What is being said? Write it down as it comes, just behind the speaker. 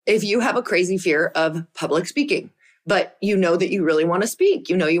If you have a crazy fear of public speaking, but you know that you really want to speak,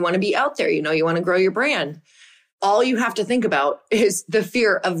 you know you want to be out there, you know you want to grow your brand, all you have to think about is the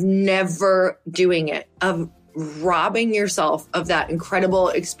fear of never doing it, of robbing yourself of that incredible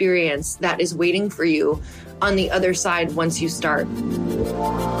experience that is waiting for you on the other side once you start.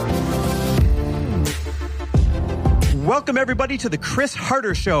 Welcome, everybody, to the Chris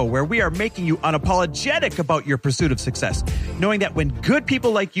Harder Show, where we are making you unapologetic about your pursuit of success, knowing that when good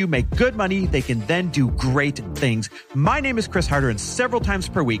people like you make good money, they can then do great things. My name is Chris Harder, and several times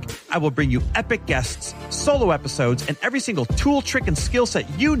per week, I will bring you epic guests, solo episodes, and every single tool, trick, and skill set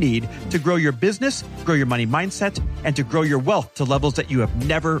you need to grow your business, grow your money mindset, and to grow your wealth to levels that you have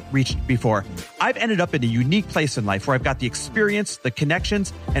never reached before. I've ended up in a unique place in life where I've got the experience, the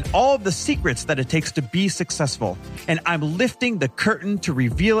connections, and all of the secrets that it takes to be successful. And I'm lifting the curtain to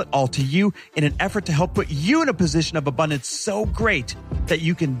reveal it all to you in an effort to help put you in a position of abundance so great that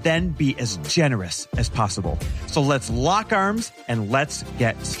you can then be as generous as possible. So let's lock arms and let's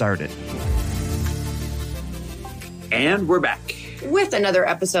get started. And we're back with another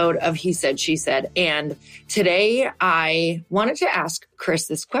episode of He Said, She Said. And today I wanted to ask Chris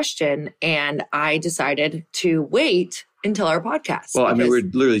this question, and I decided to wait until our podcast. Well, I mean, we were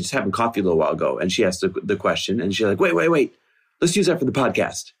literally just having coffee a little while ago, and she asked the question, and she's like, wait. Let's use that for the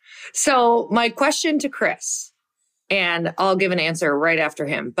podcast. So my question to Chris, and I'll give an answer right after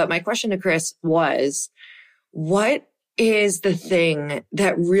him, but my question to Chris was, what is the thing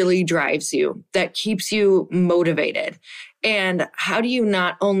that really drives you, that keeps you motivated? And how do you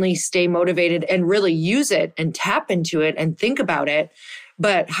not only stay motivated and really use it and tap into it and think about it,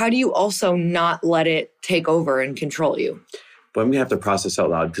 but how do you also not let it take over and control you? But I'm going to have to process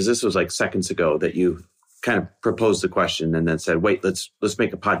out loud, because this was like seconds ago that you kind of proposed the question and then said, wait, let's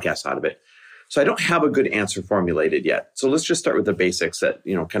make a podcast out of it. So I don't have a good answer formulated yet. So let's just start with the basics that,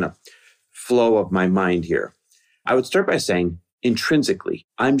 kind of flow of my mind here. I would start by saying, intrinsically,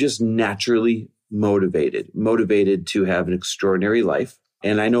 I'm just naturally motivated to have an extraordinary life.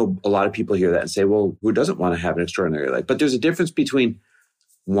 And I know a lot of people hear that and say, well, who doesn't want to have an extraordinary life? But there's a difference between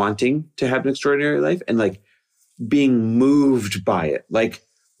wanting to have an extraordinary life and like being moved by it, like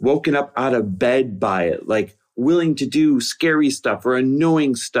woken up out of bed by it, like willing to do scary stuff or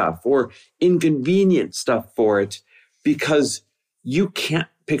annoying stuff or inconvenient stuff for it, because you can't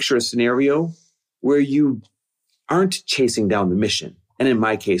picture a scenario where you aren't chasing down the mission. And in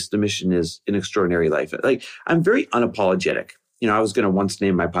my case, the mission is an extraordinary life. Like, I'm very unapologetic. I was going to once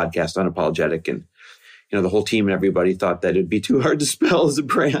name my podcast Unapologetic, and the whole team and everybody thought that it'd be too hard to spell as a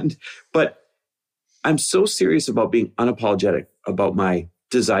brand. But I'm so serious about being unapologetic about my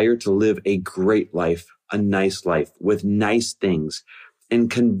desire to live a great life, a nice life with nice things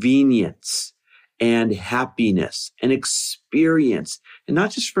and convenience and happiness and experience. And not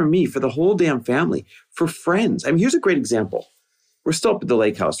just for me, for the whole damn family, for friends. I mean, here's a great example. We're still up at the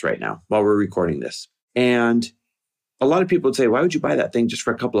lake house right now while we're recording this. And a lot of people would say, why would you buy that thing just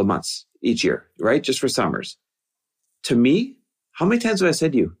for a couple of months each year, right? Just for summers. To me, how many times have I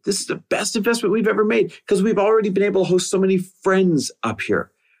said to you, this is the best investment we've ever made, because we've already been able to host so many friends up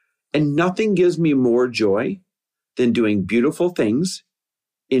here. And nothing gives me more joy than doing beautiful things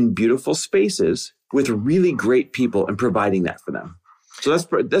in beautiful spaces with really great people and providing that for them. So that's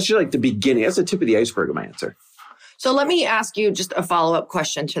just like the beginning. That's the tip of the iceberg of my answer. So let me ask you just a follow-up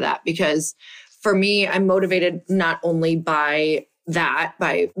question to that, because for me, I'm motivated not only by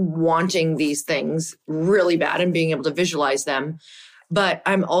wanting these things really bad and being able to visualize them, but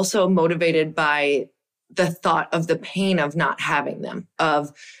I'm also motivated by the thought of the pain of not having them,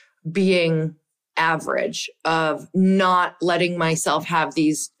 of being average, of not letting myself have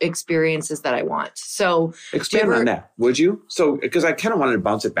these experiences that I want. So expand on that, would you? So, because I kind of wanted to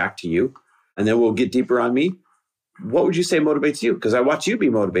bounce it back to you, and then we'll get deeper on me. What would you say motivates you? Because I watch you be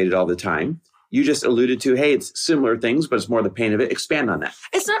motivated all the time. You just alluded to, hey, it's similar things, but it's more the pain of it. Expand on that.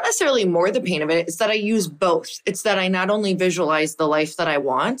 It's not necessarily more the pain of it. It's that I use both. It's that I not only visualize the life that I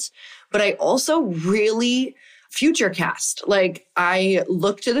want, but I also really future cast. Like, I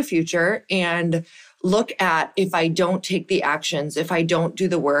look to the future and look at, if I don't take the actions, if I don't do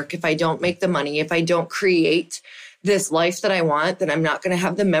the work, if I don't make the money, if I don't create this life that I want, then I'm not going to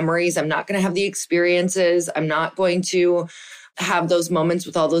have the memories. I'm not going to have the experiences. I'm not going to have those moments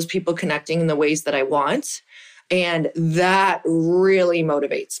with all those people connecting in the ways that I want. And that really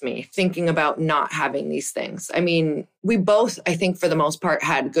motivates me, thinking about not having these things. I mean, we both, I think for the most part,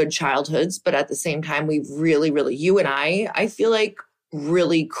 had good childhoods, but at the same time, we've really, you and I feel like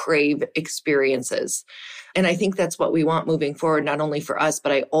really crave experiences. And I think that's what we want moving forward, not only for us,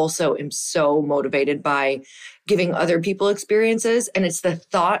 but I also am so motivated by giving other people experiences. And it's the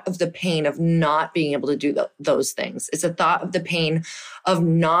thought of the pain of not being able to do those things. It's a thought of the pain of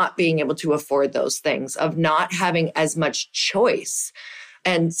not being able to afford those things, of not having as much choice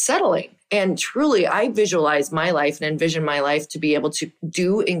and settling. And truly, I visualize my life and envision my life to be able to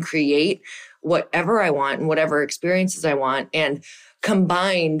do and create whatever I want and whatever experiences I want. And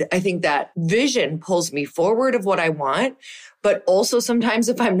combined, I think that vision pulls me forward of what I want. But also sometimes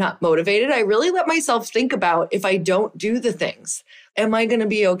if I'm not motivated, I really let myself think about if I don't do the things, am I going to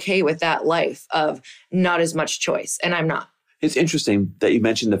be okay with that life of not as much choice? And I'm not. It's interesting that you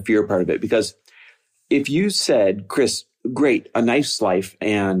mentioned the fear part of it, because if you said, Chris, great, a nice life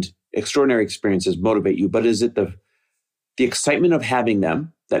and extraordinary experiences motivate you, but is it the excitement of having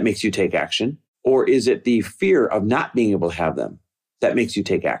them that makes you take action? Or is it the fear of not being able to have them that makes you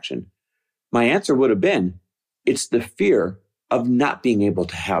take action? My answer would have been, it's the fear of not being able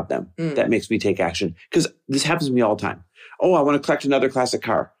to have them that makes me take action. Because this happens to me all the time. Oh, I want to collect another classic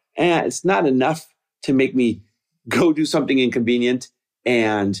car. And it's not enough to make me go do something inconvenient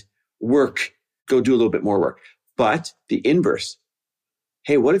and go do a little bit more work. But the inverse,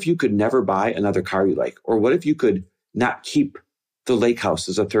 hey, what if you could never buy another car you like? Or what if you could not keep the lake house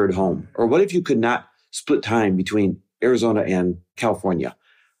as a third home? Or what if you could not split time between Arizona and California?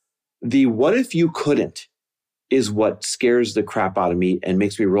 The what if you couldn't is what scares the crap out of me and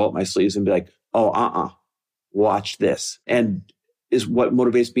makes me roll up my sleeves and be like, oh, watch this. And is what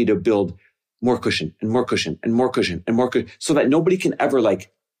motivates me to build more cushion and more cushion and more cushion and more cushion so that nobody can ever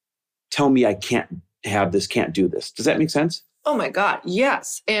tell me I can't have this, can't do this. Does that make sense? Oh my God,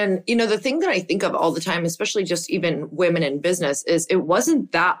 yes. And, the thing that I think of all the time, especially just even women in business, is it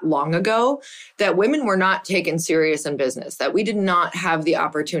wasn't that long ago that women were not taken serious in business, that we did not have the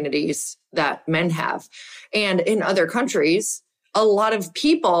opportunities that men have. And in other countries, a lot of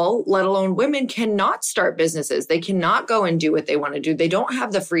people, let alone women, cannot start businesses. They cannot go and do what they want to do. They don't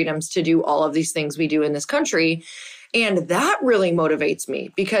have the freedoms to do all of these things we do in this country. And that really motivates me,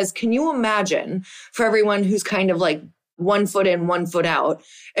 because can you imagine, for everyone who's kind of like 1 foot in, 1 foot out,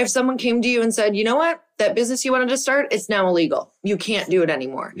 if someone came to you and said, you know what, that business you wanted to start, it's now illegal. You can't do it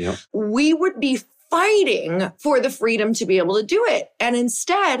anymore. Yep. We would be fighting for the freedom to be able to do it. And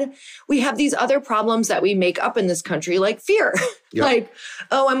instead, we have these other problems that we make up in this country, like fear. Yep.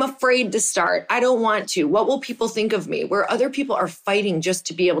 Oh, I'm afraid to start. I don't want to. What will people think of me? Where other people are fighting just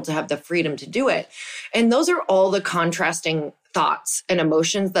to be able to have the freedom to do it. And those are all the contrasting thoughts and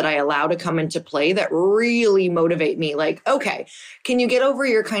emotions that I allow to come into play that really motivate me. Like, okay, can you get over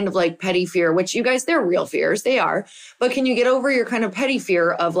your kind of like petty fear, which you guys, they're real fears, they are. But can you get over your kind of petty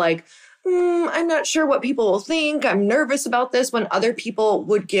fear of like, I'm not sure what people will think. I'm nervous about this, when other people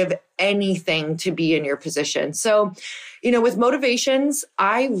would give anything to be in your position. So, with motivations,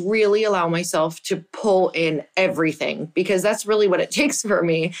 I really allow myself to pull in everything, because that's really what it takes for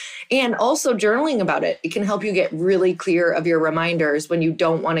me. And also journaling about it. It can help you get really clear of your reminders when you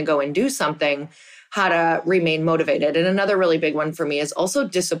don't want to go and do something, how to remain motivated. And another really big one for me is also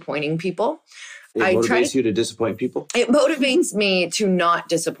disappointing people. It motivates you to disappoint people? It motivates me to not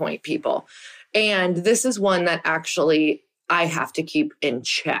disappoint people. And this is one that actually I have to keep in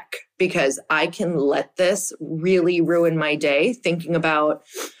check, because I can let this really ruin my day thinking about,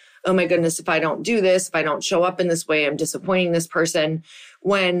 oh my goodness, if I don't do this, if I don't show up in this way, I'm disappointing this person.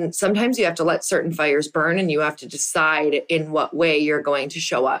 When sometimes you have to let certain fires burn and you have to decide in what way you're going to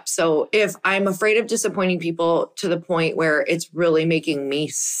show up. So if I'm afraid of disappointing people to the point where it's really making me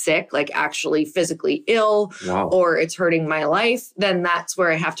sick, like actually physically ill, wow, or it's hurting my life, then that's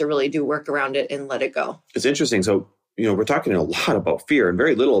where I have to really do work around it and let it go. It's interesting. So, we're talking a lot about fear and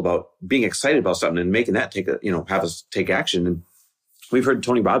very little about being excited about something and making that have us take action. And we've heard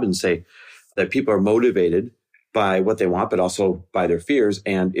Tony Robbins say that people are motivated by what they want, but also by their fears.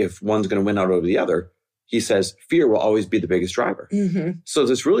 And if one's going to win out over the other, he says fear will always be the biggest driver. Mm-hmm. So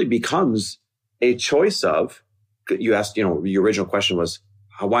this really becomes a choice of, you asked, your original question was,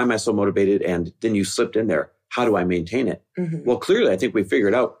 why am I so motivated? And then you slipped in there, how do I maintain it? Mm-hmm. Well, clearly, I think we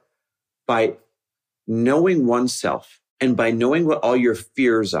figured out by knowing oneself and by knowing what all your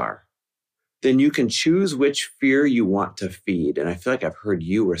fears are, then you can choose which fear you want to feed. And I feel like I've heard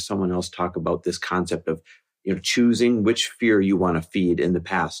you or someone else talk about this concept of choosing which fear you want to feed in the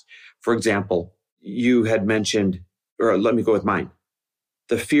past. For example, you had mentioned, or let me go with mine,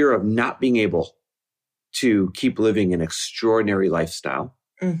 the fear of not being able to keep living an extraordinary lifestyle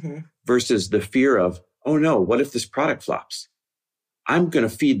versus the fear of, oh no, what if this product flops? I'm going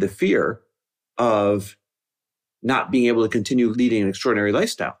to feed the fear of not being able to continue leading an extraordinary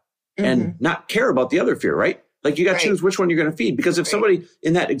lifestyle and not care about the other fear, right? Like you got to choose which one you're going to feed. Because if somebody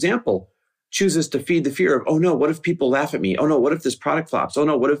in that example chooses to feed the fear of, oh no, what if people laugh at me? Oh no, what if this product flops? Oh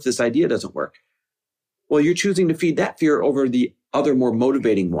no, what if this idea doesn't work? Well, you're choosing to feed that fear over the other more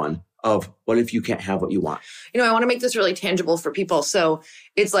motivating one of what if you can't have what you want? I want to make this really tangible for people. So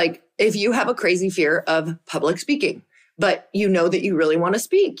it's like, if you have a crazy fear of public speaking, but you know that you really want to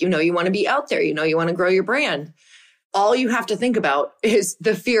speak, you want to be out there, you want to grow your brand. All you have to think about is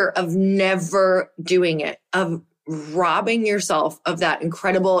the fear of never doing it, of robbing yourself of that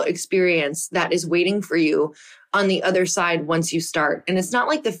incredible experience that is waiting for you on the other side once you start. And it's not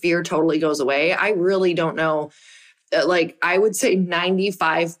like the fear totally goes away. I really don't know. Like, I would say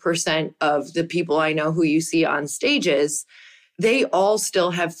 95% of the people I know who you see on stages, they all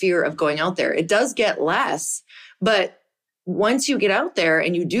still have fear of going out there. It does get less, but once you get out there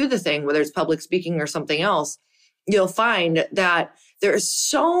and you do the thing, whether it's public speaking or something else, you'll find that there is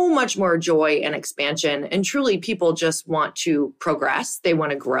so much more joy and expansion. And truly, people just want to progress. They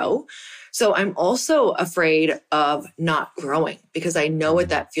want to grow. So I'm also afraid of not growing because I know what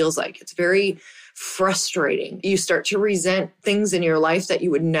that feels like. It's very frustrating. You start to resent things in your life that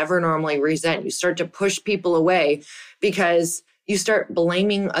you would never normally resent. You start to push people away because you start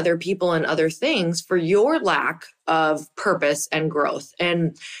blaming other people and other things for your lack of purpose and growth.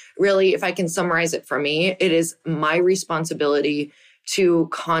 And really, if I can summarize it for me, it is my responsibility to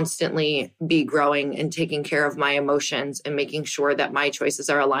constantly be growing and taking care of my emotions and making sure that my choices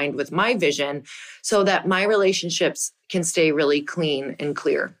are aligned with my vision so that my relationships can stay really clean and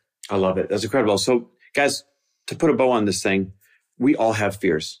clear. I love it. That's incredible. So guys, to put a bow on this thing, we all have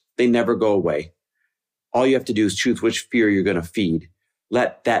fears. They never go away. All you have to do is choose which fear you're going to feed.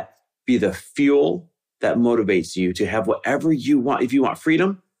 Let that be the fuel that motivates you to have whatever you want. If you want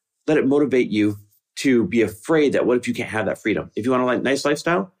freedom, let it motivate you to be afraid that what if you can't have that freedom? If you want a nice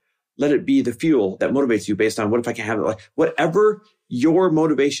lifestyle, let it be the fuel that motivates you based on what if I can't have it? Whatever your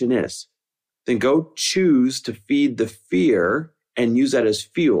motivation is, then go choose to feed the fear and use that as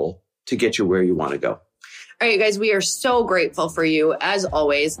fuel to get you where you want to go. All right, guys, we are so grateful for you. As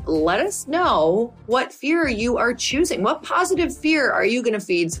always, let us know what fear you are choosing. What positive fear are you going to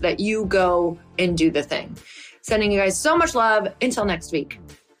feed so that you go and do the thing? Sending you guys so much love. Until next week,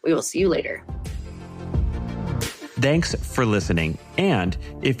 we will see you later. Thanks for listening. And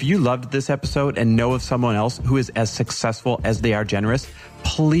if you loved this episode and know of someone else who is as successful as they are generous,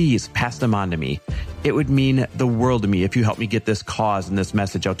 please pass them on to me. It would mean the world to me if you help me get this cause and this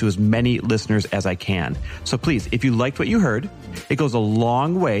message out to as many listeners as I can. So please, if you liked what you heard, it goes a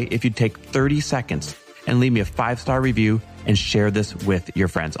long way if you take 30 seconds and leave me a 5-star review and share this with your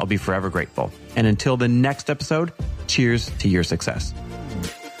friends. I'll be forever grateful. And until the next episode, cheers to your success.